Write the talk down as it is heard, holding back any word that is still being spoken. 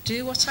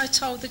Do what I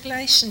told the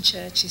Galatian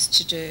churches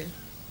to do.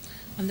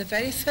 On the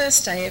very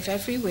first day of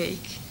every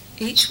week,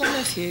 each one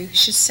of you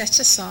should set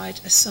aside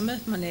a sum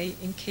of money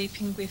in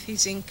keeping with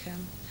his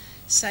income,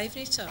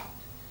 saving it up,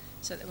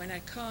 so that when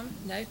I come,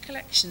 no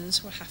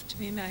collections will have to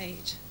be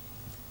made.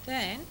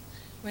 Then,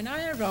 when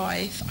I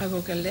arrive, I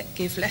will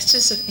give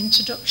letters of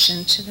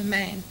introduction to the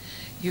men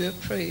you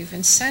approve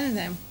and send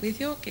them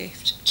with your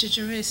gift to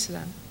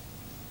Jerusalem.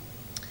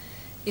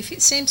 If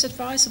it seems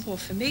advisable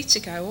for me to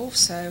go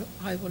also,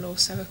 I will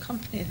also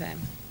accompany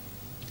them.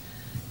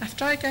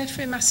 After I go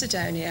through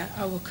Macedonia,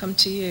 I will come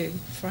to you,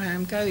 for I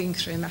am going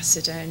through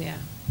Macedonia.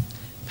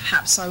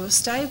 Perhaps I will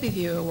stay with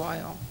you a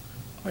while,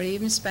 or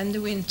even spend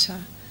the winter,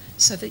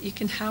 so that you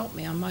can help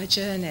me on my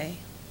journey,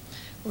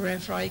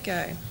 wherever I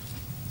go.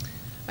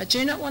 I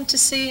do not want to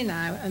see you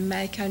now and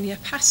make only a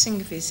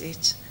passing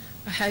visit.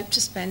 I hope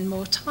to spend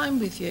more time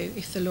with you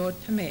if the Lord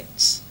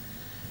permits.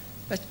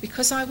 But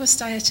because I will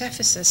stay at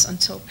Ephesus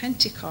until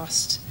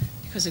Pentecost,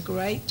 because a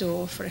great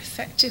door for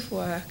effective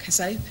work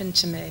has opened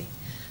to me,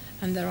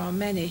 and there are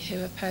many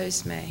who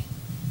oppose me.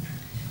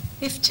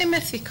 If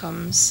Timothy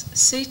comes,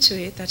 see to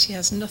it that he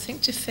has nothing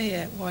to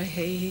fear while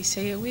he is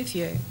here with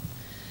you,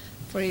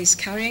 for he is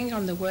carrying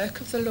on the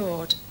work of the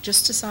Lord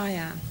just as I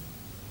am.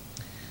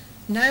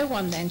 No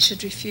one then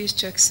should refuse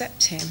to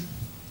accept him.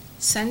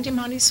 Send him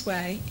on his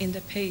way in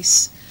the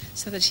peace,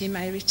 so that he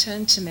may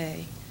return to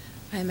me.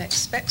 I am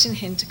expecting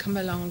him to come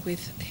along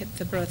with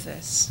the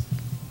brothers.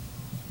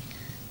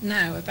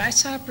 Now,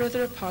 about our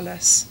brother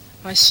Apollos,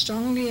 I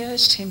strongly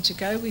urged him to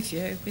go with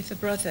you with the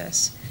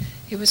brothers.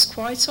 He was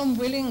quite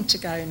unwilling to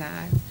go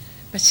now,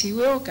 but he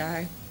will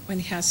go when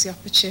he has the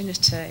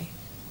opportunity.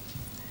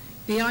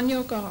 Be on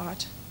your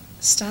guard,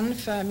 stand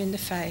firm in the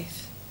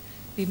faith,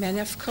 be men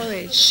of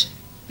courage,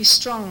 be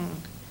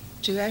strong,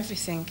 do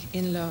everything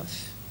in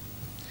love.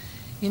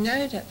 You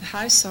know that the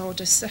household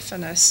of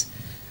Stephanas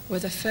were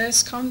the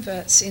first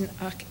converts in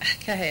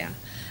Achaia,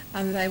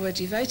 and they were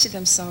devoted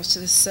themselves to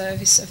the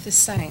service of the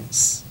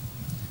saints.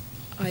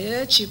 I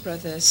urge you,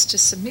 brothers, to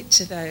submit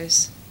to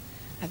those,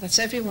 and that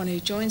everyone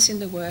who joins in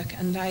the work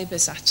and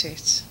labours at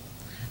it.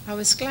 I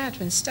was glad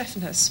when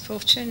Stephanas,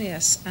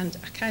 Fortunius, and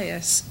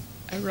Achaeus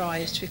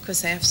arrived,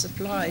 because they have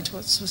supplied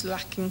what was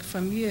lacking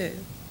from you.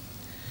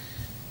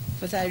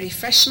 For they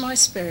refreshed my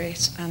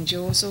spirit and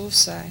yours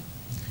also.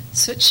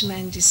 Such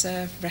men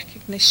deserve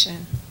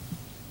recognition.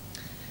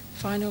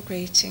 Final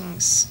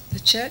greetings. The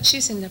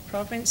churches in the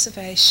province of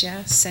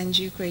Asia send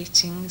you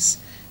greetings.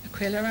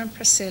 Aquila and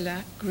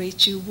Priscilla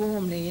greet you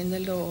warmly in the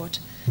Lord,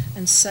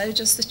 and so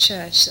does the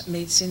church that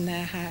meets in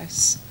their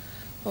house.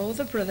 All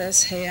the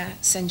brothers here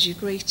send you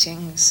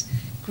greetings.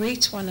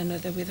 Greet one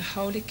another with a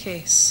holy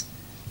kiss.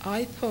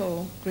 I,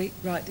 Paul,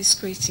 write this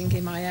greeting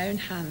in my own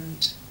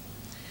hand.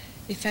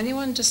 If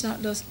anyone does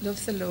not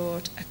love the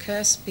Lord, a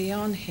curse be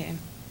on him.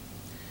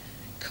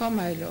 Come,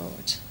 O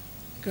Lord.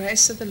 The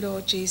grace of the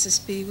Lord Jesus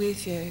be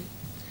with you.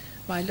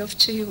 My love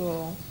to you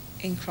all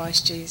in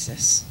Christ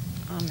Jesus.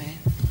 Amen.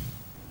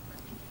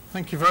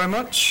 Thank you very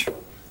much.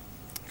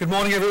 Good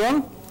morning,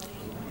 everyone.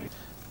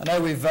 I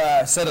know we've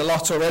said a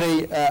lot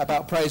already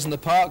about Praise in the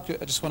Park.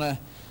 I just want to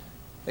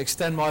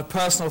extend my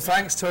personal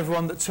thanks to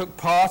everyone that took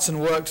part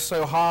and worked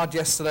so hard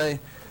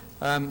yesterday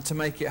to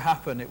make it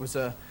happen. It was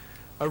a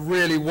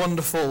really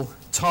wonderful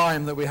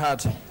time that we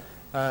had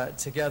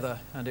together,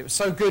 and it was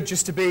so good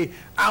just to be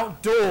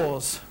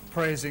outdoors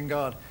praising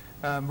God,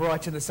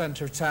 right in the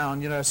centre of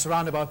town,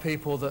 surrounded by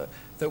people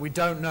that we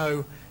don't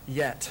know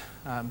yet.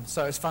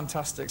 So it's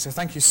fantastic. So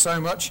thank you so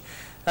much.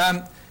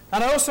 And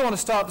I also want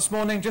to start this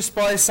morning just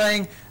by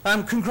saying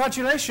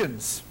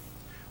congratulations.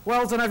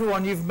 Well done,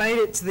 everyone. You've made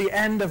it to the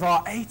end of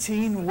our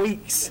 18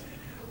 weeks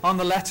on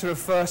the letter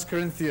of 1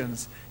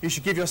 Corinthians. You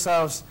should give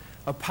yourselves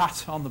a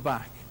pat on the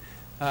back.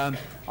 I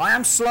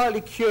am slightly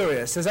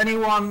curious. Has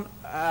anyone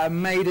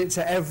made it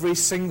to every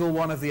single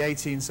one of the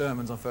 18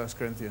 sermons on 1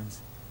 Corinthians?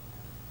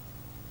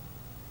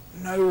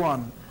 No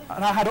one.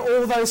 And I had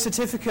all those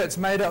certificates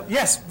made up.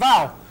 Yes,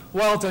 Val,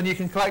 well done. You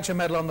can collect your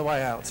medal on the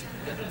way out.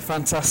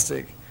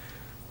 Fantastic.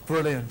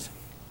 Brilliant.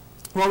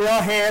 Well, we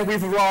are here.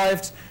 We've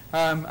arrived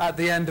at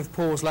the end of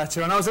Paul's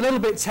letter. And I was a little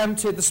bit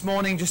tempted this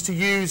morning just to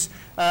use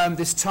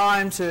this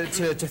time to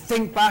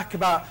think back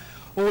about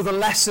all the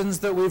lessons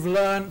that we've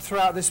learned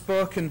throughout this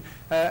book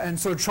and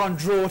sort of try and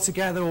draw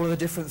together all of the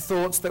different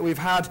thoughts that we've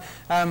had.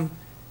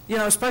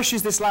 Especially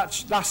as this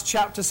last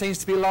chapter seems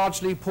to be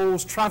largely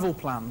Paul's travel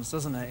plans,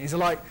 doesn't it? He's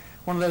like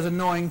one of those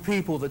annoying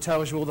people that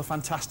tells you all the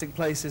fantastic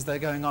places they're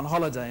going on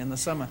holiday in the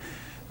summer.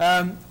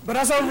 But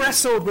as I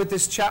wrestled with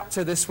this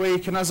chapter this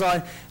week, and as I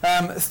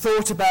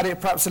thought about it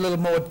perhaps a little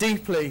more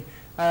deeply,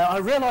 I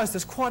realised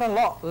there's quite a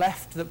lot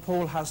left that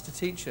Paul has to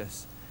teach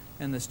us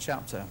in this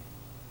chapter.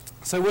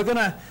 So we're going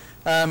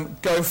to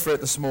go for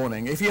it this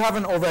morning. If you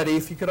haven't already,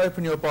 if you could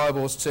open your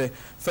Bibles to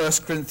 1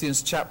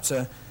 Corinthians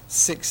chapter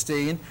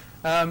 16.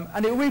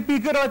 And it would be a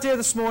good idea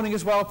this morning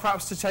as well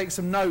perhaps to take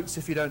some notes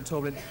if you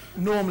don't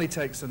normally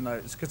take some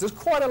notes, because there's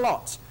quite a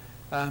lot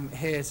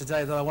here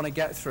today that I want to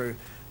get through.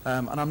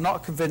 And I'm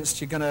not convinced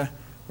you're going to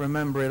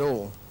remember it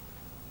all.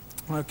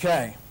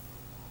 Okay.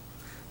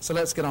 So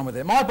let's get on with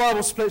it. My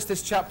Bible splits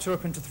this chapter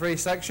up into 3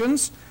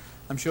 sections.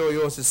 I'm sure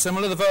yours is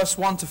similar. The verse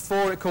 1 to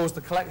 4 it calls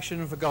the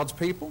collection for God's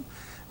people.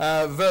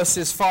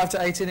 Verses 5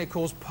 to 18 it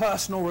calls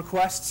personal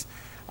requests.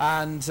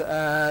 And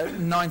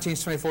 19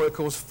 to 24 it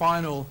calls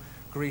final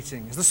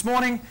greetings. This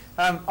morning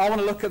I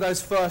want to look at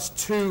those first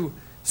 2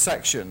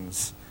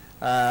 sections.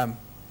 I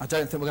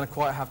don't think we're going to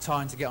quite have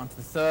time to get onto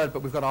the third,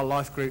 but we've got our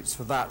life groups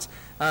for that.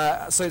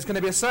 So it's going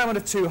to be a sermon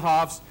of 2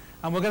 halves,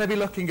 and we're going to be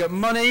looking at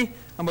money,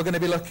 and we're going to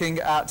be looking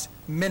at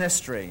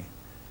ministry.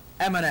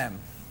 M&M.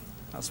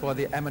 That's why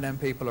the M&M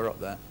people are up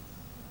there.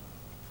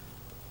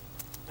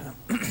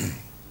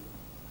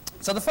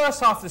 So the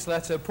first half of this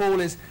letter, Paul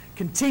is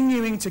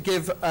continuing to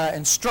give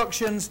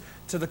instructions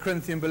to the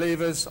Corinthian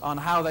believers on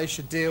how they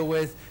should deal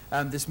with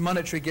this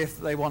monetary gift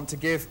that they want to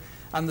give.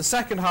 And the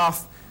second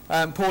half,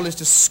 Paul is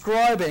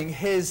describing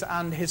his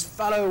and his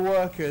fellow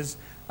workers'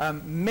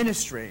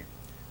 ministry,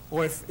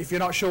 or if you're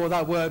not sure what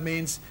that word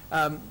means,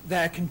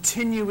 their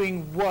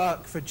continuing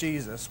work for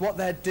Jesus, what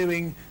they're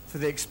doing for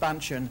the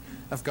expansion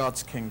of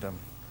God's kingdom.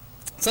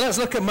 So let's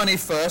look at money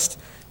first,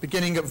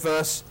 beginning at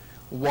verse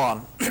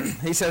 1.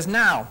 He says,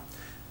 "Now,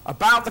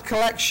 about the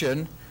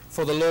collection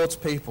for the Lord's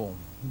people,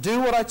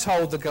 do what I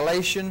told the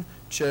Galatian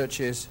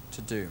churches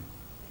to do."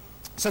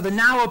 So the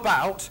now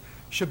about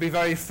should be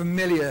very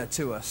familiar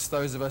to us,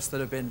 those of us that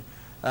have been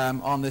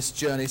on this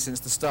journey since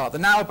the start. The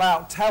now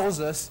about tells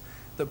us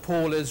that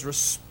Paul is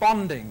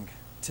responding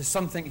to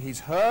something he's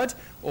heard,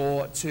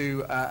 or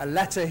to a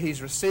letter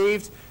he's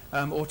received,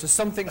 or to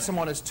something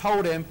someone has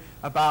told him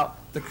about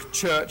the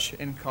church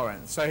in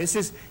Corinth. So this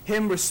is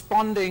him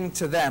responding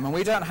to them, and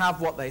we don't have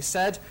what they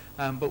said,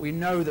 but we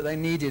know that they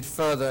needed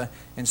further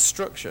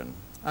instruction.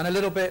 And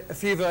a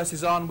few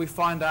verses on, we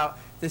find out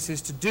this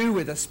is to do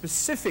with a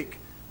specific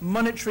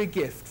monetary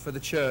gift for the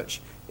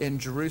church in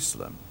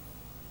Jerusalem.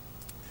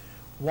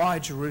 Why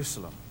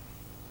Jerusalem?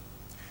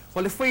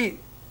 Well, if we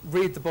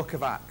read the book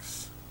of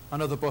Acts,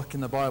 another book in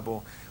the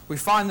Bible, we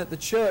find that the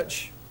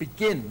church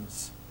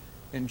begins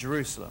in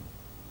Jerusalem.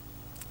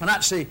 And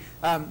actually,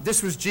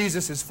 this was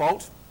Jesus'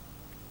 fault.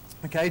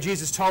 Okay,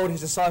 Jesus told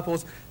his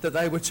disciples that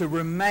they were to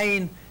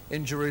remain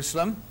in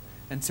Jerusalem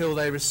until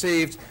they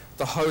received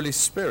the Holy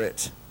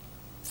Spirit.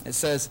 It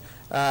says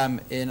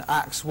in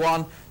Acts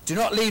 1, "Do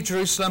not leave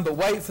Jerusalem, but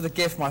wait for the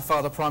gift my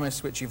Father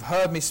promised, which you've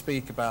heard me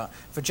speak about.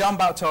 For John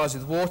baptized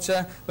with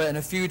water, but in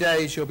a few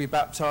days you'll be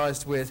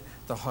baptized with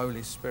the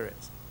Holy Spirit."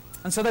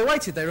 And so they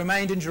waited. They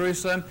remained in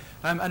Jerusalem,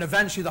 and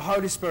eventually the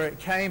Holy Spirit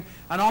came.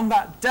 And on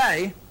that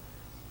day,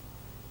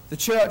 the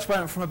church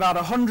went from about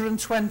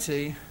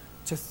 120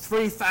 to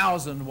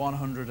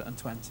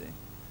 3,120.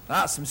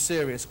 That's some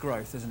serious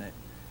growth, isn't it?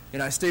 You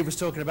know, Steve was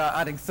talking about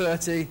adding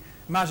 30.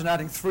 Imagine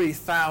adding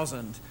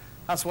 3,000.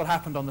 That's what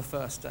happened on the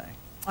first day.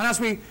 And as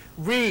we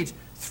read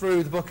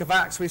through the book of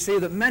Acts, we see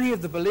that many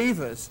of the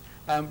believers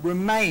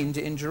remained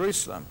in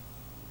Jerusalem.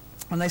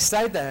 And they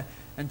stayed there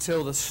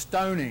until the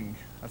stoning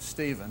of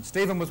Stephen.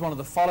 Stephen was one of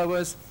the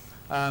followers,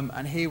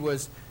 and he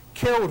was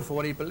killed for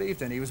what he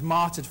believed in. He was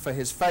martyred for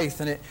his faith.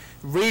 And it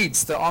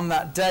reads that on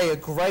that day, a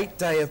great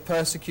day of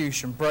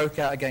persecution broke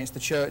out against the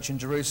church in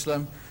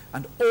Jerusalem,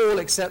 and all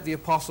except the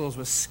apostles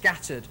were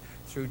scattered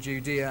through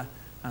Judea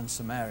and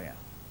Samaria.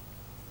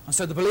 And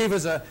so the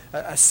believers are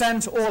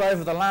sent all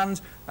over the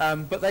land,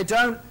 but they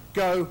don't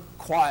go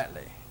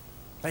quietly.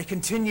 They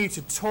continue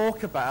to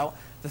talk about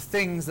the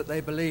things that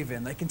they believe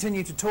in. They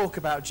continue to talk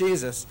about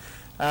Jesus.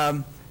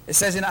 It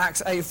says in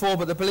Acts 8:4,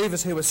 "But the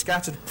believers who were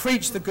scattered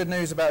preached the good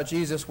news about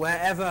Jesus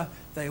wherever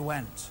they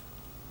went."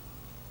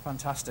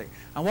 Fantastic.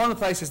 And one of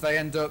the places they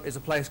end up is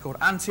a place called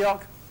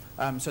Antioch.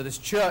 So this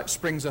church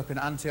springs up in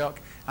Antioch.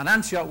 And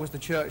Antioch was the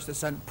church that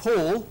sent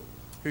Paul,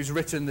 who's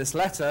written this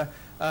letter,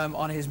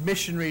 on his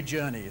missionary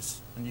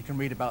journeys. And you can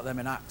read about them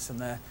in Acts, and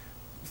they're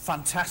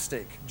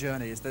fantastic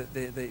journeys,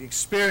 the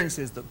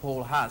experiences that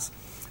Paul has.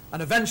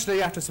 And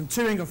eventually, after some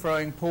toing and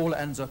froing, Paul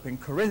ends up in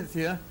Corinth,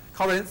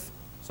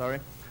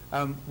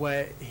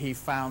 where he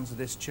founds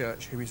this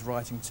church who he's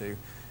writing to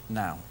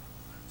now.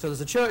 So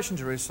there's a church in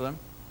Jerusalem,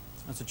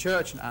 there's a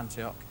church in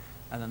Antioch,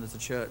 and then there's a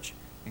church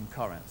in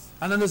Corinth.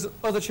 And then there's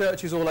other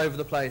churches all over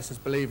the place as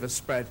believers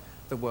spread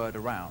the word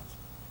around.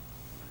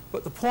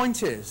 But the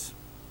point is,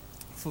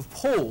 for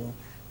Paul,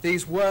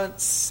 these weren't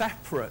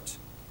separate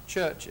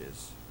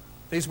churches.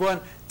 These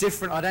weren't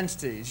different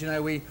identities. You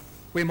know, we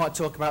might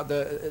talk about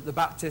the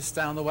Baptists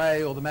down the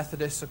way or the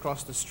Methodists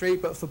across the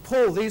street, but for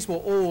Paul, these were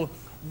all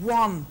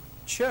one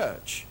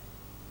church.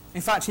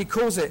 In fact, he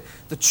calls it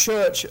the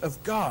church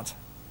of God.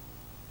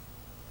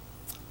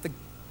 The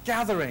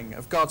gathering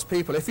of God's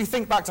people. If you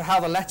think back to how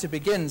the letter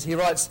begins, he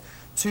writes,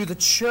 "To the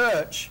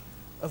church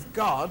of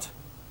God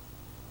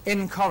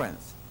in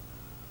Corinth."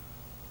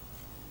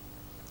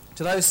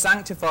 To those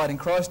sanctified in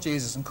Christ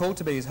Jesus and called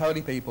to be his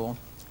holy people,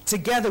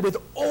 together with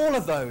all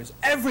of those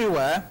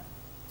everywhere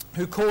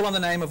who call on the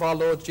name of our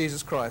Lord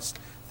Jesus Christ,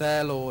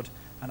 their Lord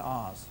and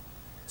ours.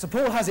 So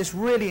Paul has this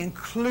really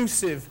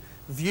inclusive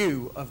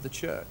view of the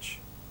church,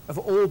 of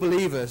all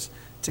believers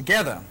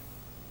together.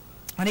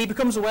 And he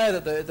becomes aware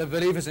that the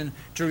believers in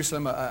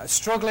Jerusalem are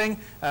struggling,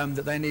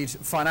 that they need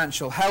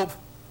financial help.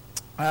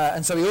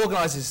 And so he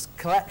organizes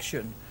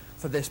collection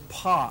for this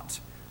part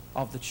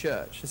of the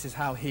church. This is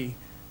how he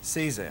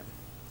sees it.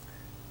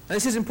 And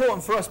this is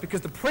important for us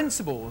because the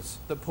principles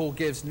that Paul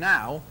gives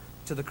now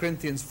to the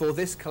Corinthians for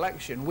this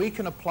collection, we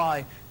can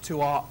apply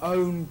to our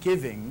own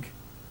giving,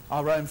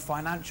 our own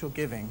financial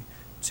giving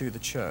to the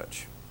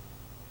church.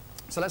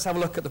 So let's have a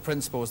look at the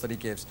principles that he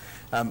gives.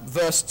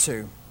 Verse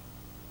 2.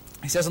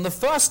 He says, on the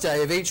first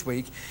day of each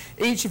week,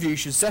 each of you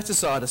should set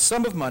aside a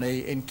sum of money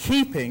in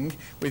keeping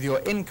with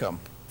your income,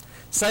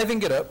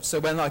 saving it up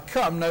so when I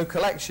come, no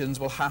collections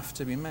will have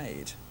to be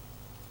made.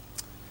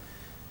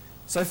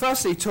 So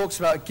firstly, he talks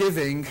about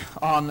giving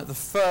on the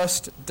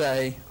first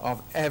day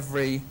of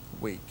every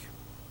week.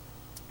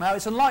 Now,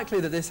 it's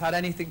unlikely that this had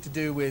anything to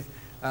do with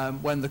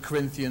when the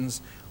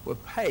Corinthians were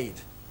paid.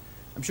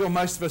 I'm sure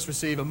most of us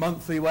receive a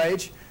monthly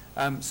wage.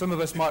 Some of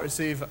us might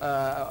receive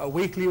a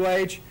weekly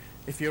wage.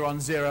 If you're on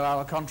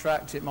 0-hour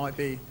contract, it might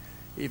be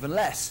even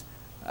less.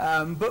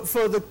 But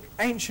for the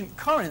ancient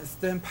Corinth,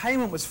 the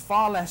payment was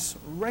far less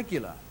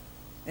regular.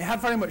 It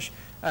had very much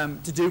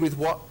to do with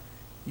what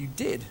you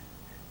did.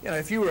 You know,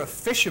 if you were a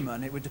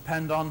fisherman, it would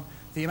depend on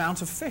the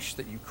amount of fish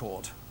that you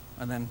caught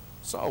and then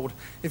sold.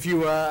 If you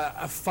were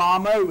a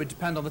farmer, it would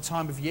depend on the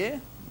time of year.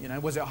 You know,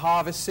 was it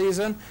harvest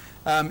season?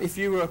 If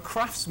you were a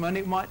craftsman,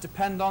 it might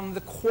depend on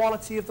the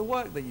quality of the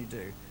work that you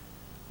do,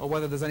 or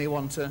whether there's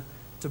anyone to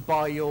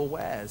buy your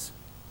wares.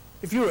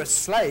 If you were a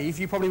slave,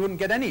 you probably wouldn't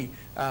get any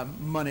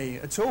money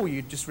at all.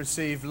 You'd just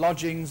receive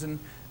lodgings and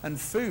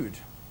food.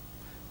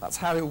 That's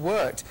how it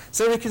worked.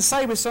 So we can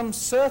say with some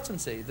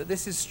certainty that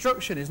this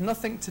instruction is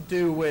nothing to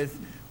do with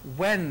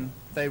when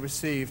they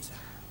received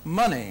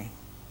money.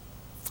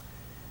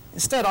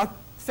 Instead, I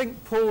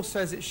think Paul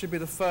says it should be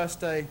the first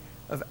day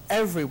of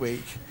every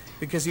week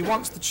because he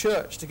wants the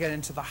church to get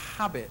into the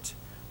habit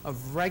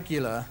of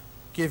regular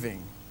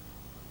giving,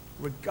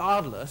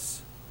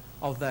 regardless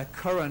of their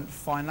current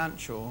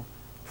financial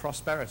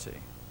prosperity.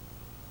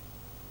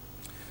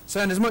 So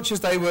in as much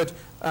as they would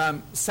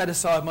set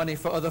aside money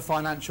for other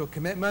financial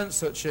commitments,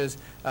 such as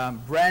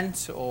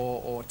rent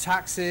or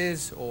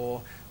taxes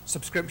or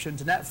subscription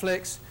to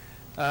Netflix,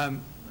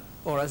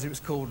 or as it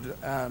was called,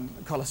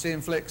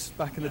 Coliseum Flicks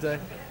back in the day,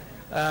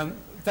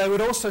 they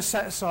would also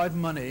set aside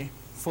money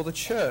for the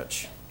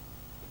church.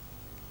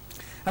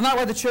 And that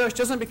way the church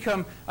doesn't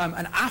become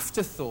an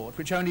afterthought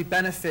which only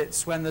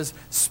benefits when there's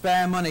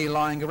spare money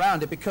lying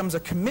around. It becomes a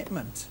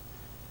commitment.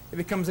 It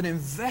becomes an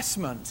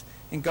investment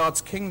in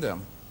God's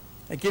kingdom.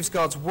 It gives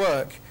God's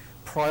work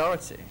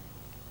priority.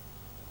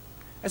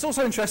 It's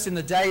also interesting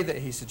the day that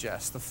he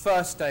suggests, the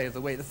first day of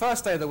the week. The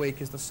first day of the week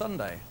is the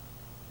Sunday.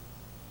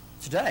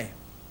 Today.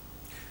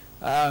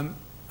 And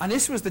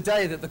this was the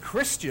day that the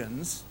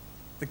Christians,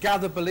 the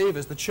gathered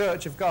believers, the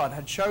church of God,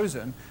 had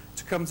chosen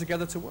to come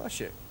together to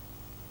worship.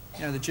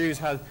 You know, the Jews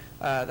had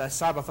their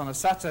Sabbath on a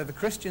Saturday. The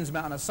Christians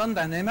met on a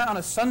Sunday, and they met on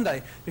a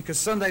Sunday because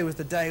Sunday was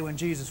the day when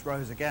Jesus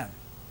rose again.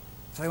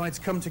 So they wanted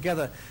to come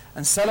together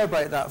and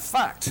celebrate that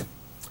fact.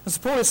 And so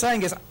Paul is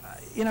saying is,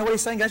 you know, what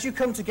he's saying, as you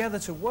come together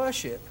to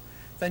worship,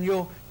 then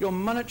your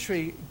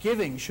monetary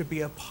giving should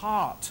be a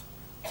part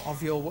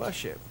of your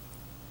worship.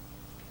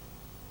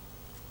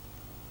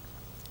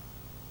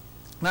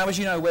 Now, as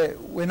you know,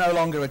 we're no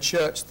longer a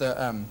church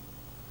that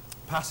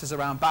passes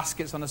around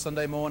baskets on a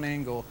Sunday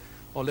morning or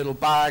little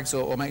bags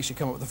or makes you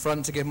come up the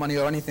front to give money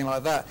or anything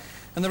like that.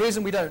 And the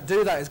reason we don't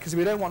do that is because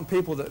we don't want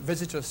people that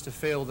visit us to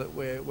feel that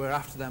we're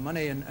after their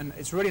money, and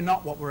it's really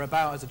not what we're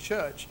about as a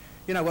church.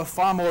 You know, we're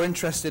far more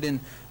interested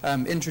in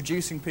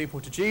introducing people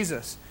to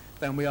Jesus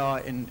than we are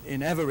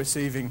in ever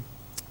receiving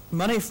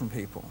money from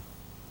people.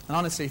 And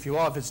honestly, if you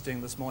are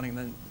visiting this morning,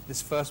 then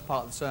this first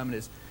part of the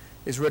sermon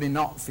is really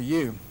not for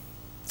you.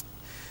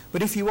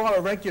 But if you are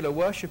a regular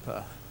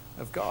worshipper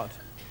of God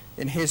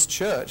in his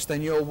church,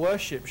 then your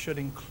worship should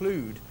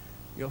include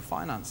your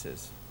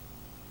finances.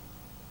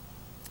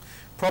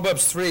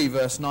 Proverbs 3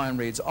 verse 9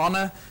 reads,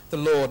 "Honor the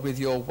Lord with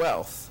your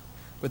wealth,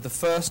 with the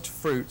first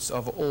fruits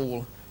of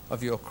all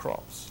of your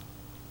crops."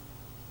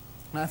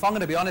 Now, if I'm going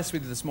to be honest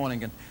with you this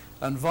morning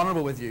and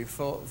vulnerable with you,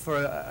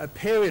 for a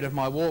period of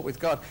my walk with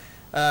God,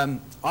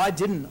 I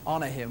didn't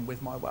honor him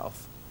with my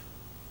wealth.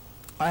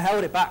 I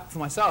held it back for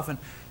myself,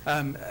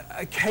 and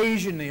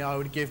occasionally I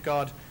would give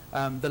God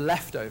the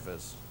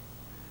leftovers.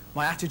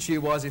 My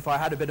attitude was, if I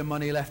had a bit of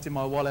money left in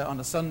my wallet on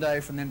a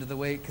Sunday from the end of the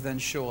week, then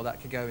sure,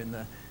 that could go in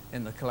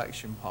the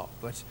collection pot.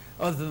 But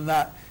other than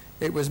that,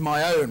 it was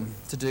my own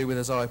to do with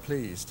as I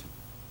pleased.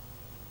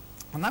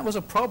 And that was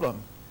a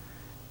problem.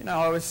 You know,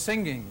 I was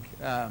singing,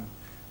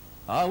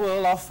 I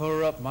will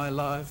offer up my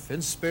life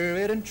in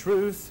spirit and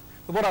truth.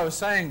 But what I was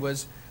saying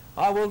was,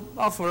 I will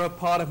offer up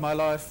part of my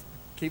life,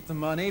 keep the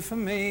money for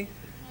me.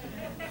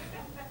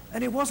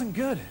 And it wasn't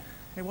good.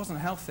 It wasn't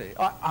healthy.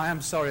 I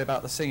am sorry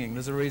about the singing.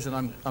 There's a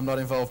reason I'm not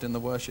involved in the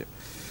worship.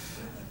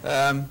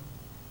 But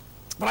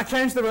I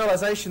came to the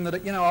realization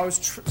that, you know, I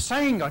was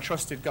saying I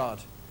trusted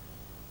God.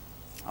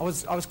 I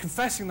was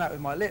confessing that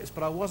with my lips,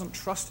 but I wasn't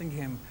trusting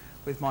him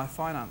with my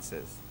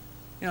finances.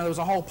 there was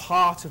a whole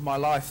part of my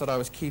life that I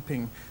was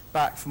keeping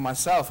back for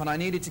myself, and I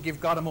needed to give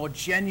God a more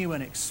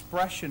genuine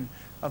expression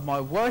of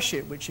my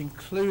worship, which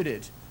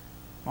included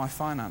my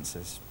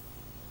finances.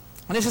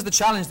 And this is the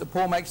challenge that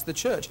Paul makes to the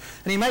church.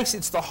 And he makes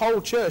it to the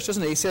whole church,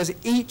 doesn't he? He says,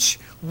 each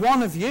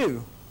one of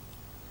you,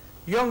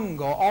 young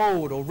or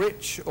old or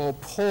rich or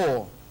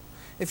poor,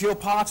 if you're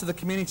part of the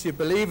community of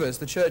believers,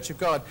 the church of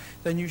God,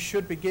 then you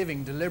should be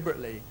giving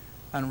deliberately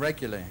and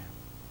regularly.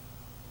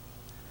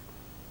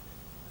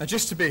 Now,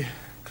 just to be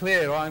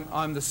clear,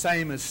 I'm the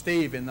same as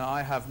Steve in that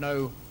I have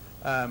no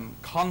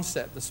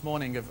concept this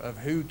morning of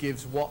who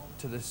gives what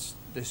to this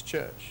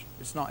church.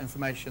 It's not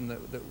information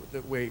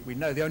that we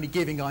know. The only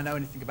giving I know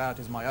anything about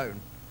is my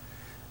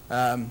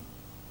own.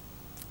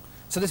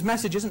 So this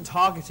message isn't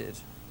targeted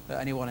at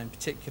anyone in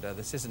particular.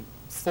 This isn't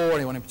for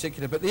anyone in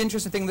particular. But the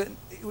interesting thing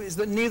is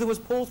that neither was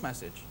Paul's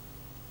message.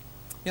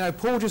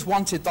 Paul just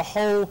wanted the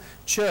whole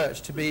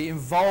church to be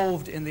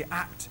involved in the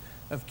act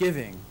of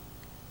giving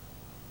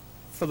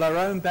for their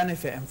own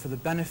benefit and for the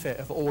benefit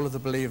of all of the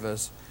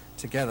believers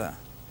together.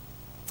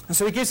 And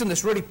so he gives them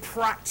this really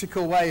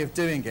practical way of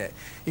doing it.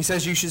 He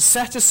says, you should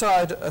set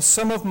aside a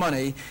sum of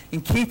money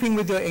in keeping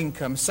with your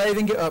income,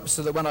 saving it up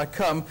so that when I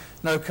come,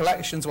 no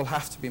collections will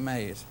have to be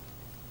made.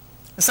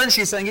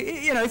 Essentially saying,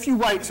 if you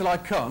wait till I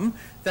come,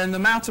 then the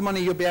amount of money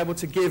you'll be able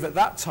to give at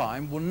that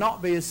time will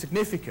not be as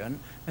significant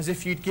as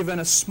if you'd given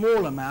a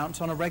small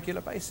amount on a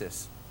regular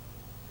basis.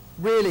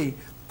 Really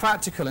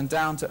practical and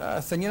down to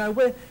earth. And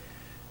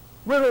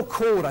we're all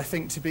called, I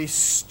think, to be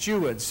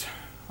stewards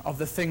of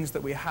the things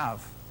that we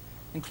have,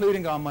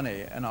 including our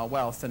money and our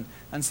wealth.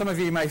 And some of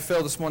you may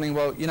feel this morning,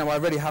 well, I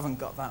really haven't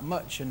got that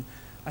much. And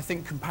I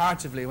think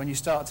comparatively, when you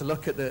start to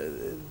look at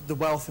the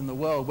wealth in the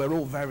world, we're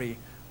all very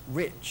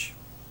rich.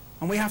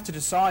 And we have to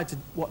decide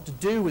what to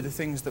do with the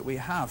things that we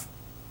have.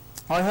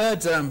 I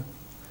heard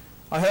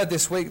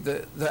this week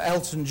that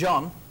Elton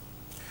John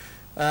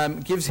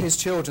gives his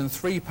children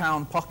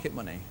 £3 pocket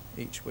money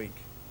each week.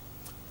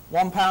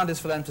 £1 is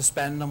for them to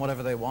spend on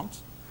whatever they want.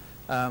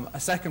 A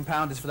second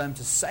pound is for them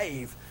to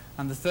save.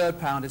 And the third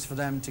pound is for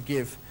them to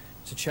give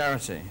to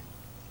charity.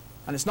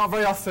 And it's not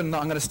very often that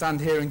I'm going to stand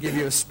here and give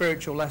you a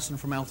spiritual lesson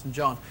from Elton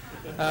John.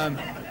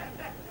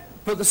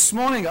 But this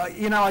morning, I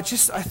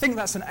think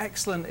that's an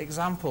excellent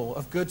example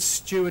of good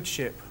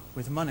stewardship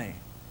with money.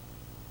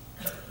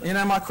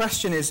 My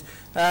question is,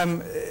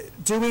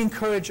 do we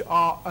encourage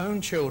our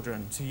own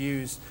children to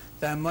use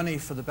their money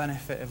for the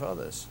benefit of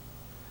others?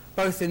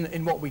 Both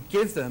in what we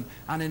give them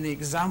and in the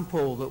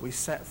example that we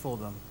set for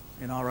them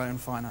in our own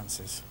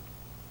finances.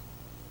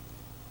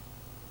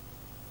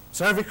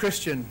 So every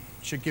Christian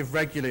should give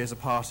regularly as a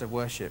part of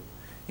worship,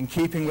 in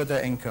keeping with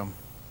their income.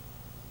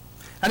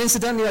 And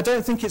incidentally, I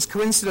don't think it's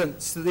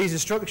coincidence that these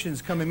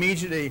instructions come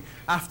immediately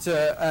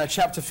after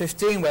chapter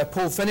 15, where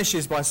Paul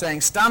finishes by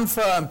saying, stand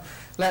firm,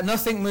 let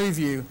nothing move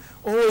you,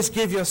 always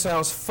give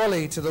yourselves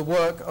fully to the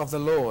work of the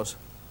Lord.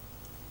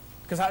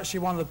 Because actually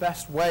one of the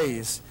best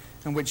ways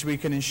in which we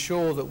can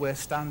ensure that we're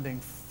standing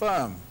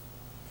firm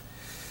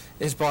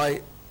is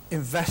by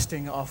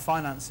investing our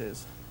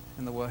finances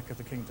in the work of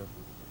the kingdom.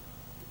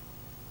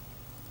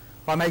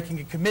 By making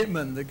a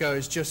commitment that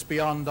goes just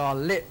beyond our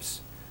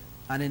lips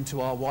and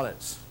into our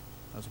wallets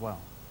as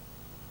well.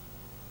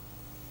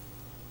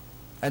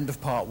 End of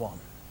part 1.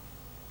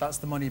 That's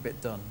the money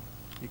bit done.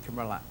 You can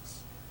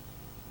relax.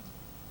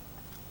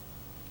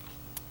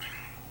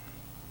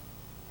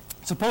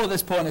 So Paul at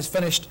this point has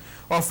finished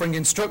offering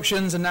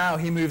instructions, and now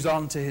he moves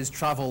on to his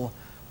travel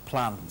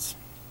plans.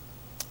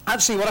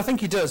 Actually, what I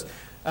think he does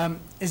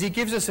is he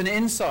gives us an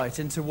insight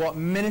into what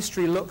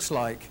ministry looks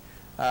like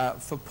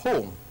for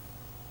Paul.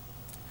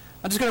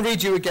 I'm just going to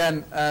read you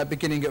again,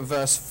 beginning at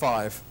verse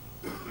 5.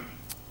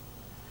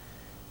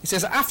 He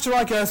says, after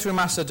I go through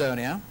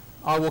Macedonia,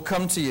 I will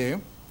come to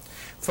you,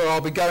 for I'll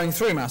be going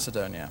through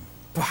Macedonia.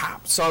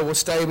 Perhaps I will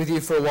stay with you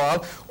for a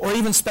while, or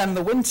even spend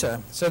the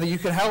winter, so that you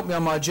can help me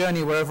on my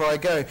journey wherever I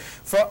go.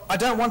 For I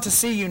don't want to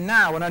see you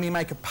now and only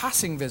make a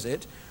passing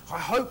visit. I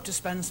hope to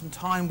spend some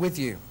time with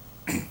you,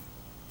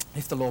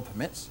 if the Lord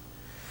permits.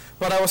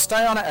 But I will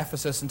stay on at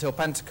Ephesus until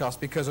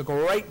Pentecost, because a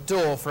great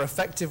door for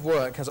effective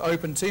work has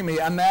opened to me,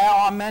 and there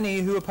are many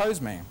who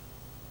oppose me.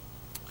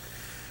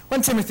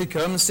 When Timothy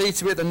comes, see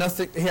to it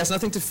that he has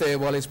nothing to fear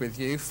while he's with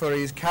you, for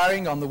he is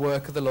carrying on the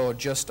work of the Lord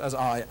just as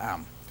I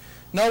am.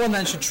 No one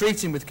then should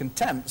treat him with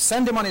contempt.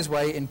 Send him on his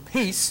way in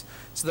peace,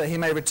 so that he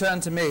may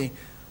return to me.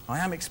 I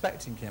am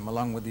expecting him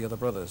along with the other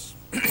brothers.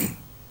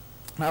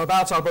 Now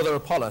about our brother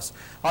Apollos,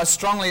 I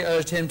strongly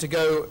urged him to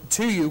go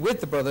to you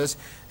with the brothers.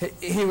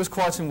 He was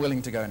quite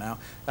unwilling to go now,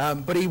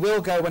 but he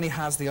will go when he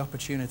has the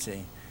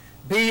opportunity.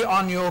 Be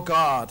on your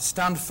guard,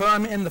 stand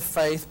firm in the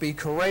faith, be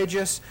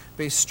courageous,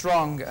 be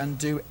strong, and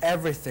do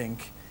everything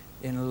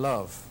in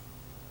love.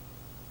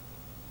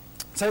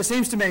 So it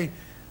seems to me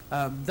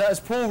that as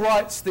Paul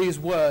writes these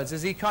words,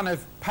 as he kind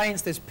of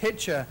paints this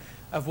picture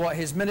of what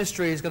his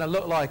ministry is going to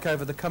look like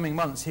over the coming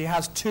months, he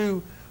has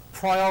two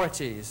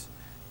priorities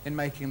in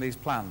making these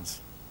plans.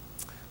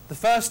 The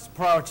first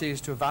priority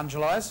is to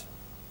evangelize,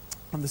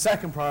 and the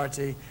second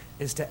priority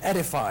is to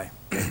edify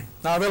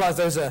Now, I realise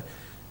those are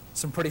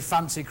some pretty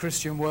fancy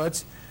Christian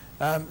words.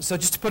 So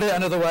just to put it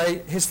another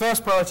way, his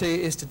first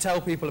priority is to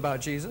tell people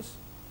about Jesus.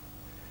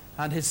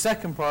 And his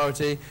second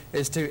priority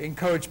is to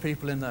encourage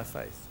people in their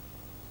faith.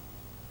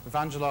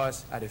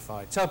 Evangelize,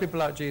 edify. Tell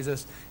people about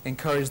Jesus,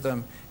 encourage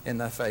them in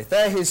their faith.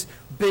 They're his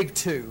big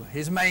two,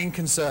 his main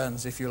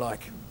concerns, if you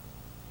like.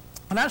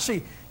 And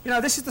actually,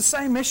 this is the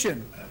same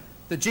mission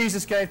that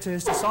Jesus gave to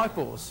his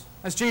disciples.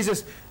 As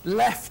Jesus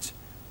left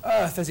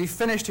earth, as he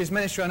finished his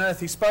ministry on earth,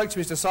 he spoke to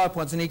his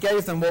disciples and he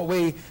gave them what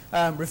we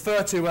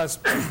refer to as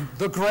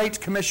the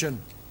Great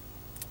Commission,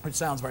 which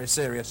sounds very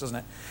serious, doesn't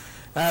it?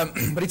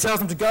 But he tells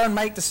them to go and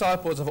make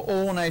disciples of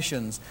all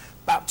nations,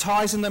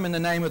 baptizing them in the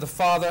name of the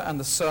Father and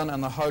the Son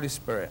and the Holy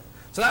Spirit.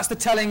 So that's the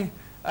telling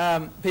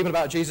people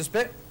about Jesus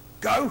bit.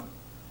 Go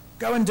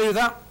and do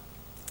that.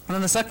 And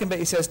then the second bit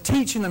he says,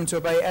 teaching them to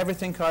obey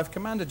everything I've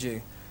commanded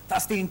you.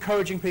 That's the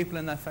encouraging people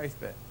in their faith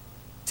bit.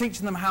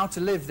 Teaching them how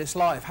to live this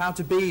life, how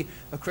to be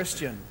a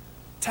Christian.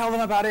 Tell them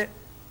about it,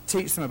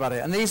 teach them about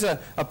it. And these are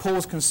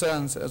Paul's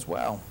concerns as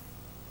well.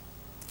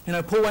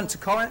 Paul went to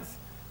Corinth,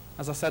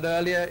 as I said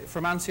earlier,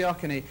 from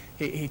Antioch, and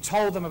he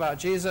told them about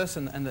Jesus,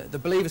 and the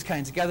believers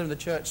came together and the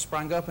church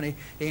sprang up, and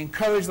he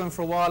encouraged them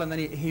for a while, and then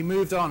he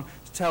moved on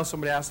to tell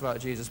somebody else about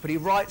Jesus. But he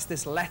writes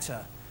this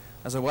letter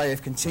as a way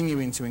of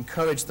continuing to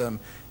encourage them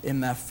in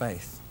their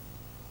faith.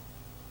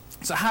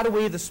 So how do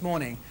we this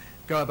morning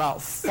go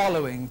about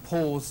following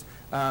Paul's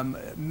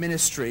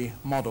ministry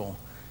model?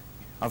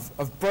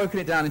 I've broken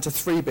it down into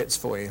 3 bits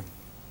for you.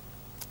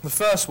 The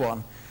first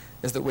one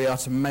is that we are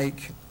to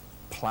make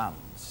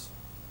plans.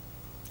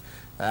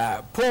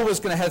 Paul was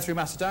going to head through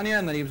Macedonia,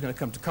 and then he was going to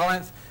come to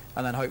Corinth,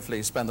 and then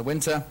hopefully spend the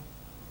winter.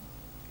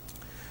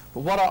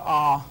 But what are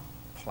our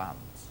plans?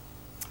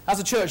 As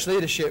a church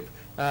leadership,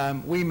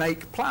 we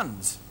make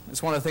plans.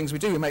 It's one of the things we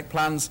do. We make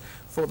plans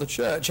for the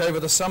church. Over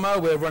the summer,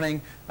 we're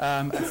running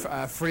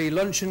a free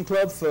luncheon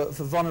club for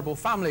vulnerable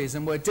families,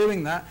 and we're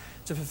doing that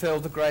to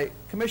fulfill the Great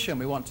Commission.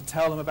 We want to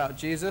tell them about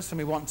Jesus, and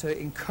we want to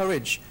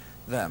encourage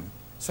them.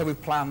 So we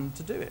plan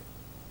to do it.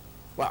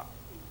 Well,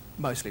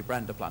 mostly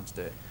Brenda planned to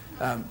do it.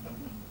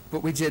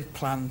 But we did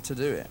plan to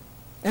do it.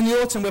 In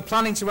the autumn, we're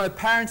planning to run a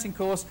parenting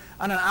course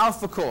and an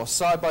alpha course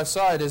side by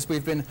side, as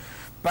we've been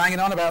banging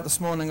on about this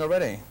morning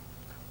already.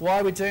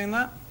 Why are we doing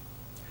that?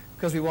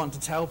 Because we want to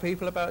tell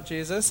people about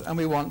Jesus and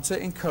we want to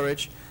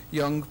encourage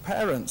young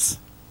parents.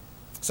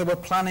 So we're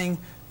planning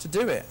to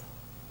do it.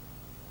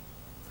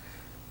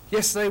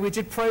 Yesterday we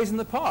did Praise in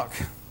the Park,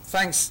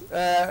 thanks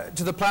to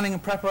the planning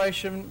and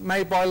preparation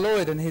made by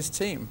Lloyd and his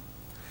team.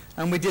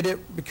 And we did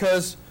it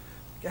because,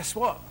 guess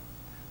what?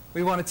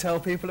 We want to tell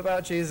people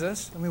about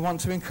Jesus and we want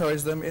to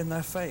encourage them in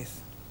their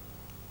faith.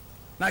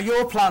 Now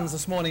your plans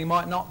this morning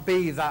might not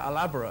be that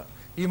elaborate.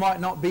 You might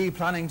not be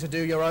planning to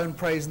do your own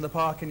Praise in the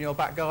Park in your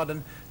back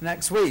garden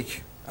next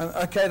week.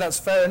 Okay, that's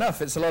fair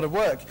enough. It's a lot of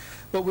work.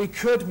 But we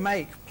could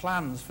make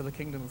plans for the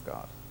kingdom of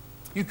God.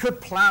 You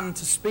could plan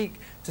to speak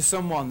to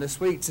someone this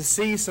week, to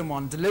see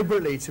someone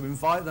deliberately, to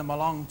invite them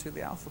along to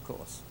the Alpha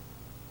course.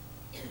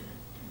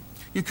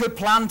 You could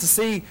plan to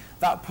see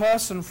that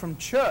person from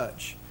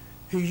church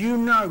who you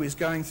know is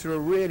going through a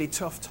really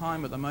tough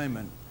time at the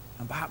moment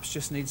and perhaps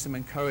just needs some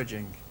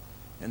encouraging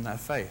in their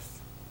faith.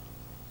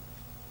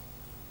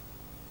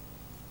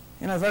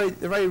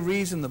 The very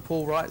reason that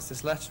Paul writes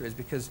this letter is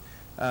because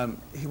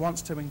he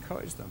wants to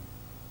encourage them.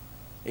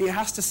 He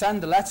has to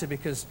send a letter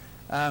because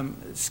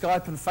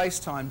Skype and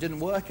FaceTime didn't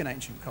work in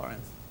ancient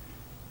Corinth.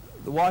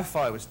 The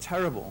Wi-Fi was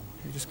terrible.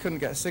 He just couldn't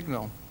get a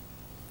signal.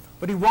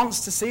 But he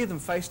wants to see them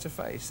face to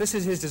face. This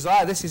is his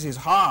desire. This is his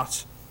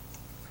heart.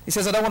 He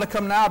says, I don't want to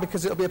come now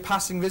because it'll be a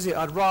passing visit.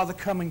 I'd rather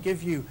come and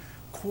give you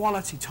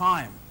quality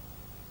time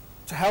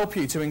to help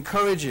you, to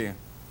encourage you.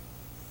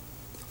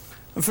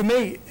 And for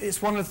me,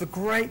 it's one of the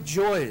great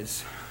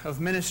joys of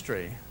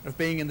ministry, of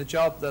being in the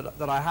job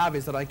that I have,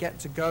 is that I get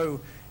to go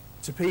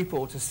to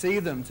people, to see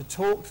them, to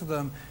talk to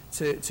them,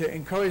 to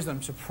encourage them,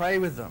 to pray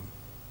with them,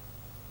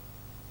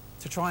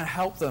 to try and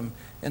help them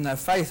in their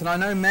faith. And I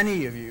know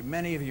many of you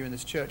in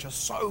this church are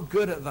so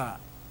good at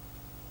that.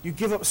 You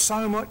give up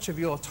so much of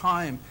your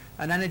time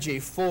and energy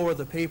for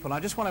other people. And I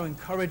just want to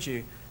encourage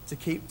you to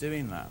keep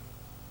doing that.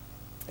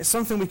 It's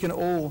something we can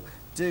all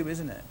do,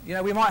 isn't it?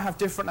 We might have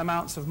different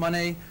amounts of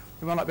money.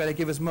 We might not be able to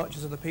give as much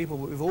as other people,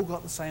 but we've all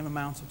got the same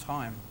amount of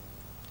time.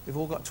 We've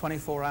all got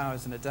 24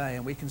 hours in a day,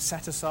 and we can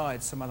set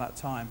aside some of that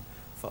time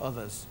for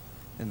others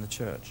in the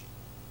church.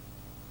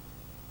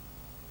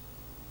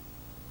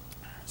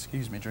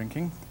 Excuse me,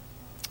 drinking.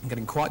 I'm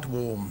getting quite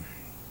warm.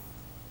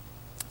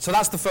 So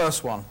that's the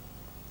first one.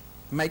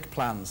 Make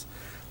plans.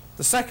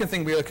 The second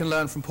thing we can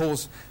learn from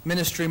Paul's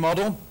ministry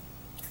model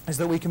is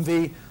that we can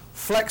be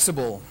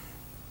flexible.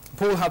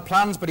 Paul had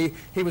plans, but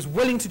he was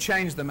willing to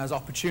change them as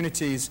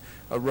opportunities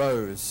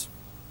arose.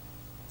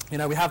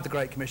 We have the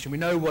Great Commission. We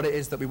know what it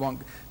is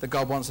that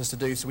God wants us to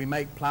do, so we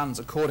make plans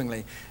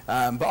accordingly.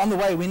 But on the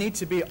way, we need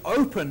to be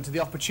open to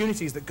the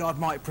opportunities that God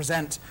might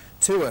present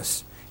to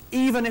us,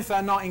 even if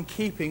they're not in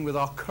keeping with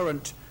our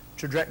current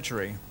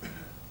trajectory.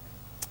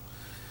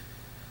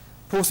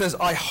 Paul says,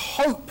 I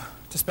hope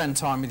to spend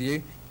time with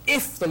you,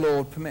 if the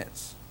Lord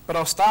permits. But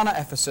I'll stand at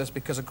Ephesus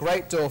because a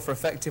great door for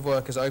effective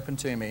work is open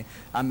to me,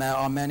 and there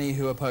are many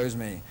who oppose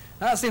me.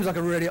 Now that seems like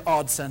a really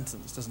odd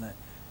sentence, doesn't it?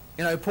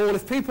 You know, Paul,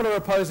 if people are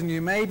opposing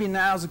you, maybe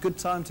now's a good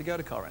time to go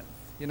to Corinth.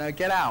 You know,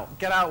 get out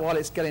while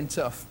it's getting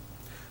tough.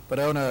 But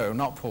oh no,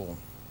 not Paul.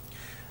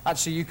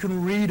 Actually, you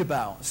can read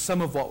about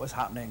some of what was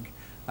happening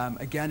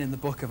again in the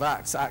book of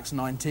Acts, Acts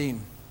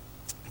 19.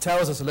 It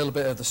tells us a little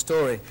bit of the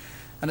story.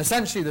 And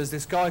essentially there's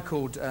this guy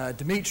called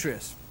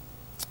Demetrius.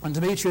 And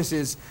Demetrius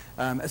is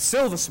a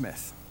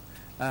silversmith.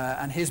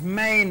 And his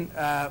main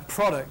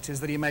product is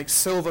that he makes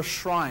silver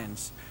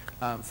shrines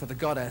for the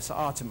goddess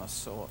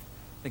Artemis, or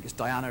I think it's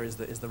Diana is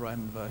the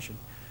Roman version.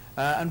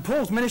 And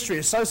Paul's ministry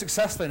is so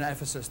successful in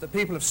Ephesus that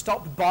people have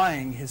stopped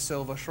buying his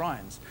silver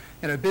shrines.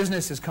 You know,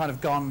 business has kind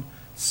of gone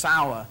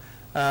sour.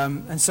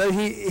 And so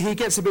he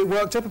gets a bit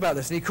worked up about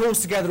this. And he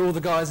calls together all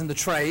the guys in the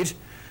trade.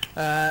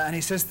 And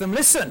he says to them,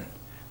 listen,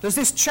 there's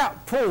this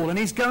chap, Paul, and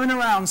he's going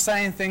around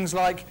saying things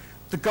like,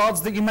 the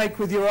gods that you make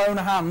with your own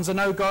hands are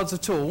no gods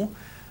at all.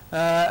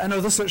 And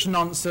other such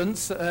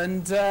nonsense.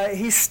 And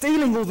he's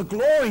stealing all the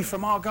glory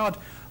from our god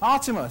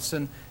Artemis.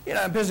 And, you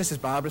know, business is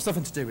bad, but it's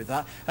nothing to do with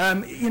that.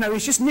 You know,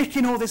 he's just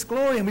nicking all this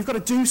glory, and we've got to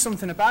do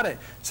something about it.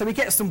 So he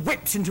gets them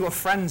whipped into a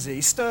frenzy,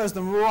 he stirs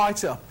them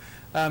right up,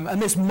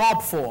 and this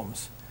mob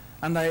forms.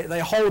 And they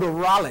hold a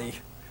rally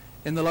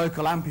in the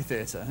local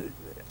amphitheatre.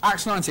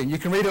 Acts 19, you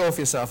can read it all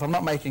for yourself, I'm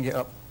not making it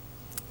up.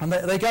 And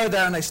they go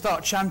there and they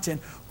start chanting,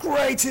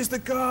 great is the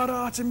god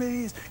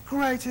Artemis,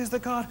 great is the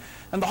god.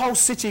 And the whole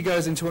city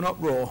goes into an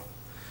uproar.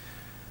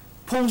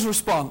 Paul's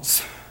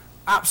response,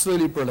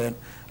 absolutely brilliant.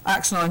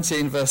 Acts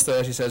 19 verse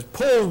 30 says,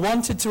 Paul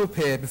wanted to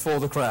appear before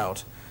the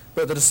crowd,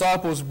 but the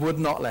disciples would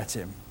not let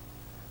him.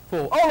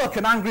 Paul, oh look,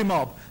 an angry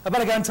mob. I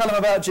better go and tell them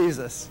about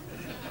Jesus.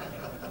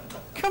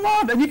 Come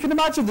on, and you can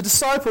imagine the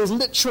disciples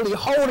literally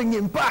holding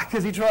him back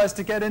as he tries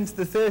to get into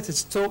the theatre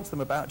to talk to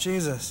them about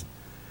Jesus.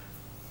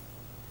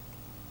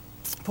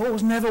 Paul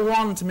was never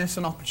one to miss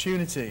an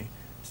opportunity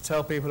to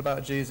tell people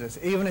about Jesus,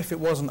 even if it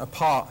wasn't a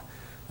part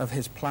of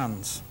his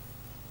plans.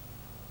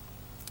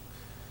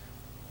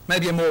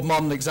 Maybe a more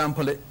modern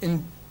example,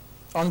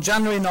 on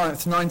January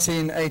 9th,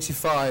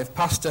 1985,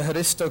 Pastor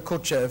Hristo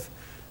Kuchev,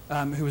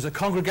 who was a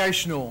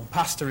congregational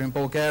pastor in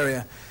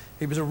Bulgaria,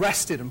 he was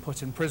arrested and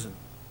put in prison.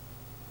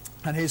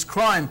 And his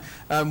crime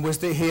was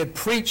that he had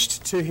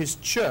preached to his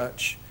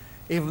church,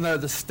 even though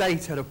the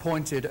state had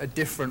appointed a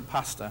different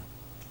pastor.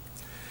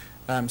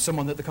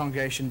 Someone that the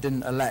congregation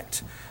didn't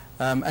elect.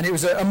 And it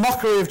was a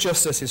mockery of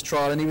justice, his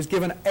trial, and he was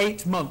given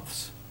 8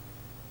 months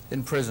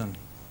in prison.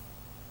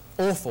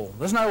 Awful.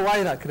 There's no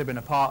way that could have been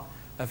a part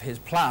of his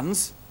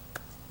plans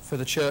for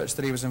the church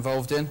that he was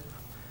involved in.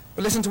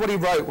 But listen to what he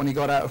wrote when he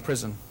got out of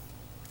prison.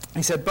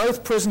 He said,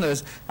 both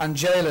prisoners and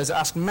jailers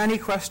asked many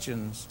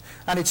questions,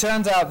 and it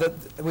turned out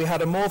that we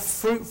had a more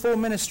fruitful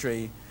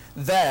ministry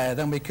there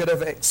than we could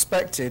have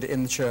expected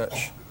in the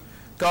church.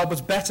 God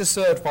was better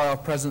served by our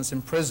presence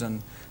in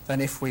prison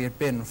than if we had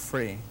been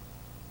free.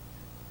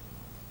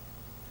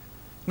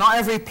 Not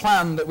every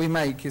plan that we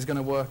make is going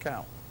to work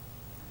out.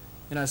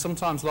 You know,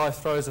 sometimes life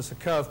throws us a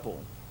curveball,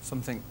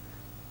 something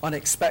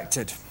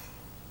unexpected.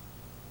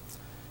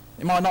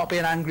 It might not be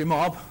an angry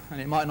mob, and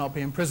it might not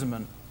be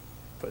imprisonment,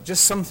 but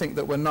just something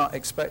that we're not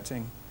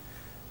expecting.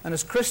 And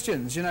as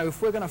Christians, you know,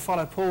 if we're going to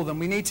follow Paul, then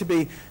we need to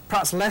be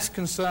perhaps less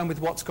concerned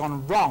with what's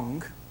gone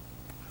wrong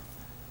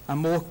and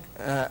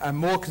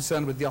more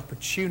concerned with the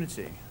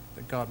opportunity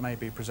that God may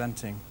be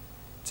presenting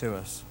to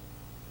us.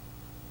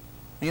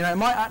 You know, it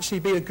might actually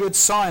be a good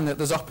sign that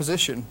there's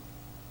opposition.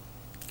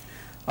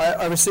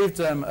 I received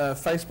a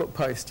Facebook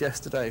post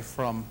yesterday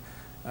from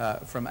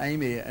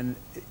Amy, and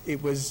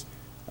it was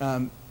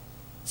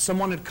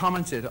someone had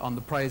commented on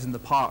the Praise in the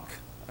Park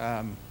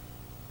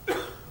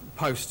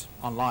post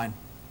online,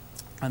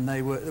 and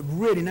they were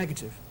really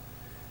negative.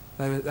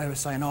 They were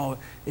saying, oh,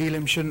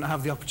 Elim shouldn't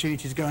have the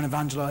opportunity to go and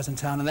evangelise in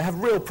town, and they have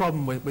a real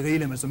problem with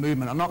Elim as a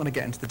movement. I'm not going to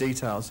get into the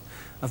details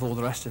of all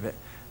the rest of it.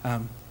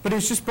 But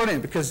it's just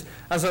brilliant, because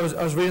as I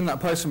was reading that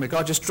post from me,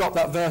 God just dropped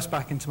that verse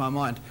back into my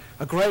mind.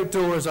 A great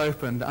door is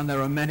opened, and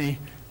there are many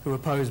who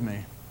oppose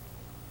me.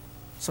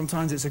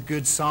 Sometimes it's a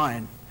good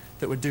sign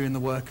that we're doing the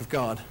work of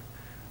God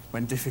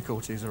when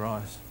difficulties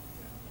arise.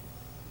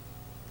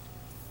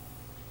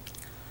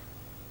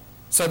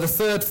 So the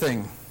third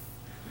thing,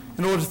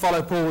 in order to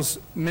follow Paul's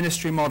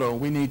ministry model,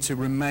 we need to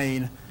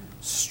remain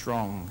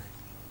strong.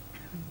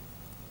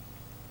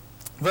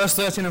 Verse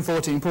 13 and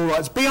 14, Paul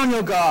writes, be on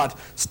your guard,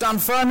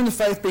 stand firm in the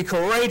faith, be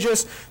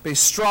courageous, be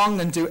strong,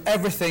 and do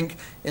everything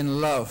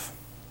in love.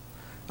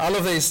 I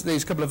love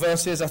these couple of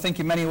verses. I think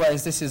in many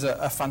ways this is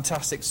a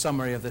fantastic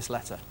summary of this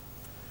letter.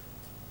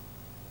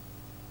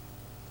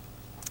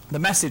 The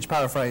Message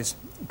paraphrase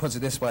puts it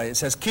this way. It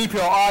says, keep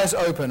your eyes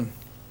open,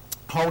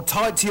 hold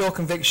tight to your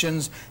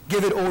convictions,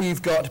 give it all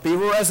you've got, be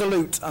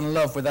resolute and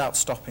love without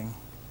stopping.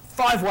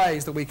 5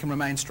 ways that we can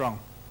remain strong.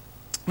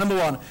 Number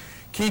 1,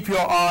 keep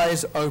your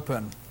eyes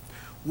open.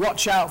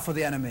 Watch out for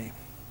the enemy.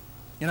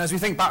 You know, as we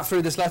think back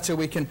through this letter,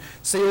 we can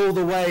see all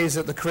the ways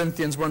that the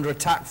Corinthians were under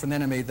attack from the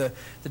enemy, the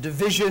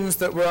divisions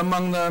that were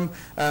among them,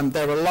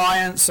 their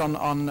reliance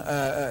on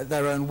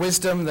their own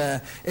wisdom,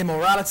 their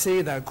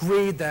immorality, their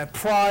greed, their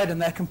pride,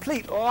 and their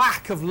complete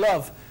lack of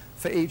love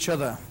for each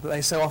other that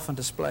they so often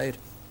displayed.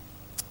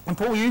 And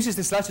Paul uses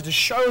this letter to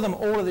show them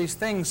all of these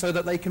things so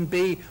that they can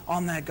be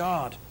on their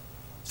guard,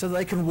 so that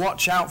they can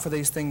watch out for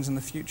these things in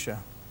the future.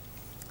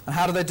 And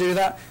how do they do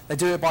that? They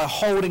do it by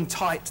holding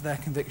tight to their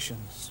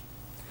convictions.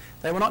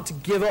 They were not to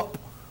give up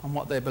on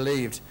what they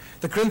believed.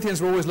 The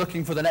Corinthians were always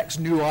looking for the next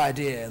new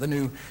idea, the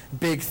new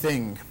big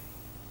thing.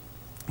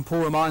 And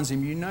Paul reminds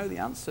him, you know the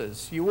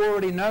answers. You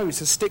already know,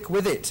 so stick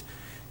with it.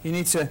 You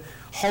need to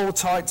hold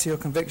tight to your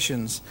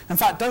convictions. In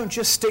fact, don't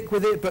just stick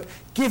with it, but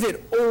give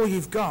it all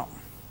you've got.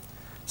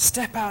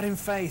 Step out in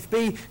faith.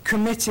 Be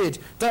committed.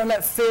 Don't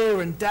let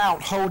fear and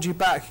doubt hold you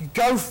back.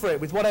 Go for it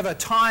with whatever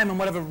time and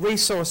whatever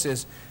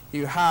resources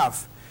you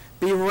have.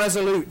 Be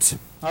resolute.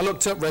 I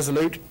looked up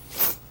resolute.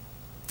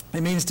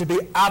 It means to be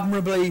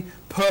admirably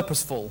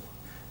purposeful,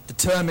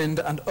 determined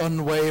and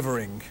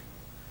unwavering.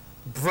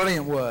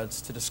 Brilliant words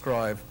to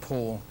describe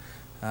Paul.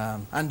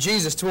 And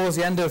Jesus, towards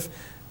the end of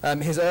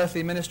his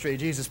earthly ministry,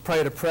 Jesus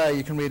prayed a prayer.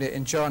 You can read it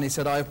in John. He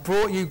said, I have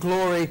brought you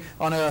glory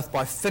on earth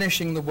by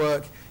finishing the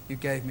work you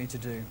gave me to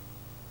do.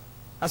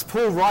 As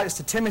Paul writes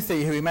to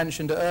Timothy, who he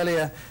mentioned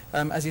earlier,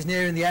 as he's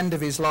nearing the end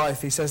of his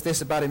life, he says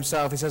this about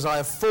himself. He says, I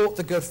have fought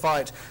the good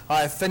fight.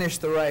 I have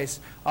finished the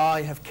race.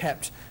 I have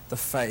kept the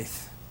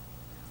faith.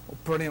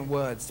 What brilliant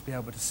words to be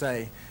able to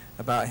say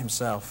about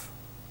himself.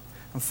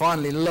 And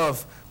finally,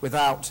 love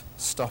without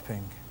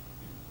stopping.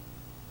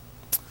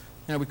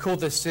 You know, we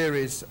called this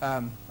series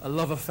a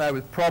love affair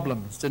with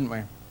problems, didn't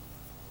we?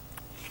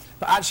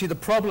 But actually the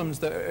problems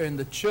that are in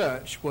the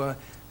church were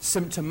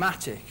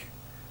symptomatic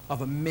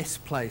of a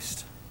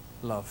misplaced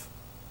love.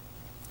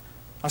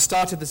 I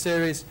started the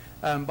series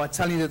by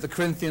telling you that the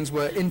Corinthians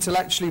were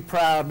intellectually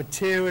proud,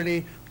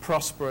 materially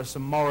prosperous,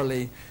 and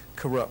morally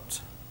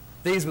corrupt.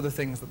 These were the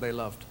things that they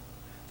loved.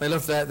 They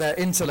loved their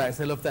intellect,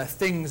 they loved their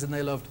things, and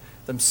they loved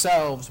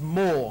themselves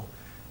more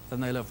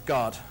than they loved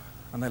God,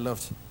 and they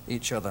loved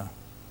each other.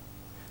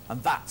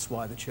 And that's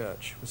why the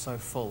church was so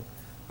full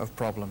of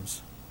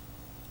problems.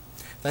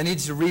 They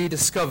needed to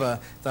rediscover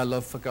their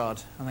love for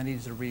God, and they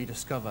needed to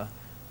rediscover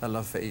their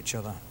love for each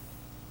other.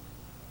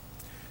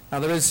 Now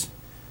there is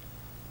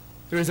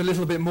a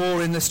little bit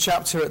more in this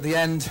chapter at the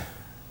end.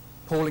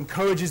 Paul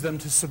encourages them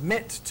to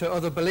submit to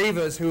other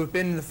believers who have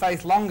been in the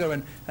faith longer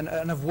and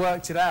have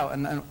worked it out.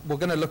 And we're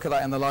going to look at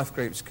that in the life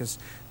groups because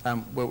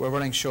we're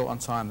running short on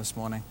time this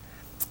morning.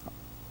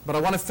 But I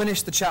want to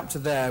finish the chapter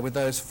there with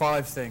those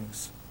 5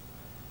 things.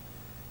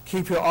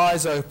 Keep your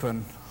eyes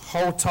open.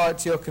 Hold tight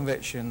to your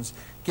convictions.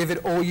 Give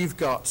it all you've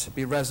got.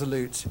 Be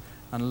resolute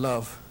and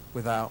love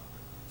without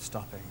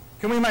stopping.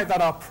 Can we make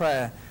that our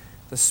prayer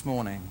this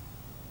morning?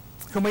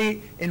 Can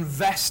we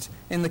invest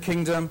in the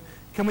kingdom?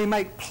 Can we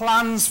make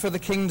plans for the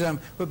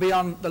kingdom, but be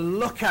on the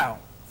lookout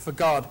for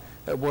God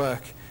at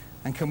work?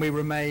 And can we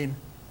remain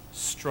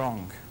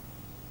strong?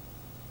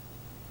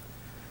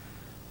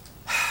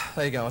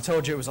 There you go. I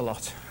told you it was a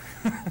lot.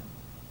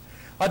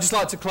 I'd just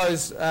like to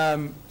close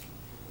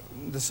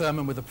the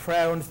sermon with a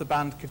prayer, and if the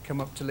band could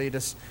come up to lead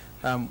us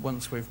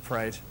once we've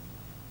prayed.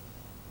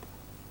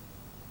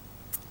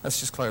 Let's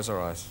just close our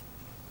eyes.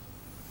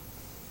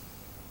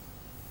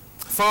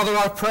 Father,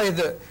 I pray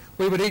that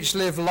we would each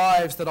live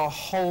lives that are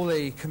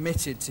wholly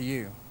committed to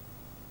you.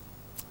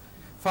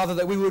 Father,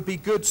 that we would be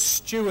good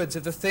stewards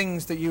of the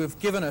things that you have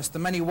given us, the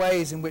many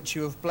ways in which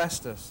you have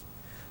blessed us.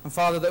 And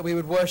Father, that we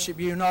would worship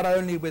you not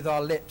only with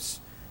our lips,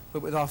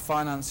 but with our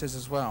finances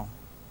as well.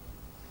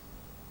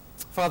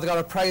 Father God,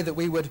 I pray that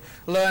we would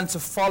learn to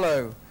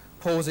follow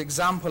Paul's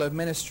example of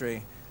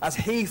ministry as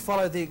he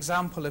followed the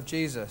example of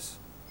Jesus.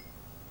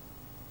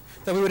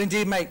 That we would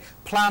indeed make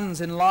plans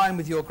in line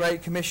with your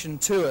great commission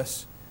to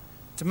us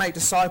to make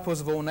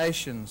disciples of all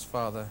nations,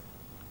 Father,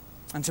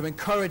 and to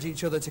encourage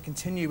each other to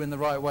continue in the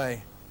right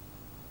way.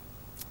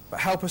 But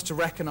help us to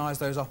recognize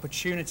those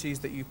opportunities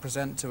that you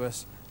present to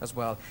us as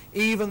well,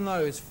 even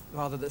those,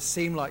 Father, that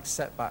seem like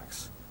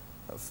setbacks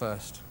at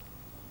first.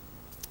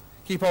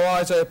 Keep our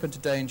eyes open to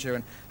danger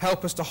and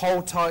help us to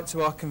hold tight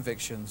to our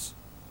convictions.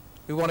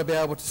 We want to be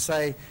able to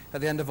say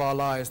at the end of our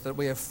lives that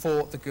we have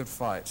fought the good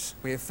fight,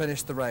 we have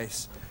finished the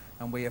race,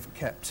 and we have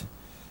kept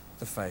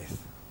the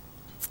faith.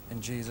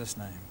 In Jesus'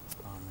 name,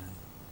 amen.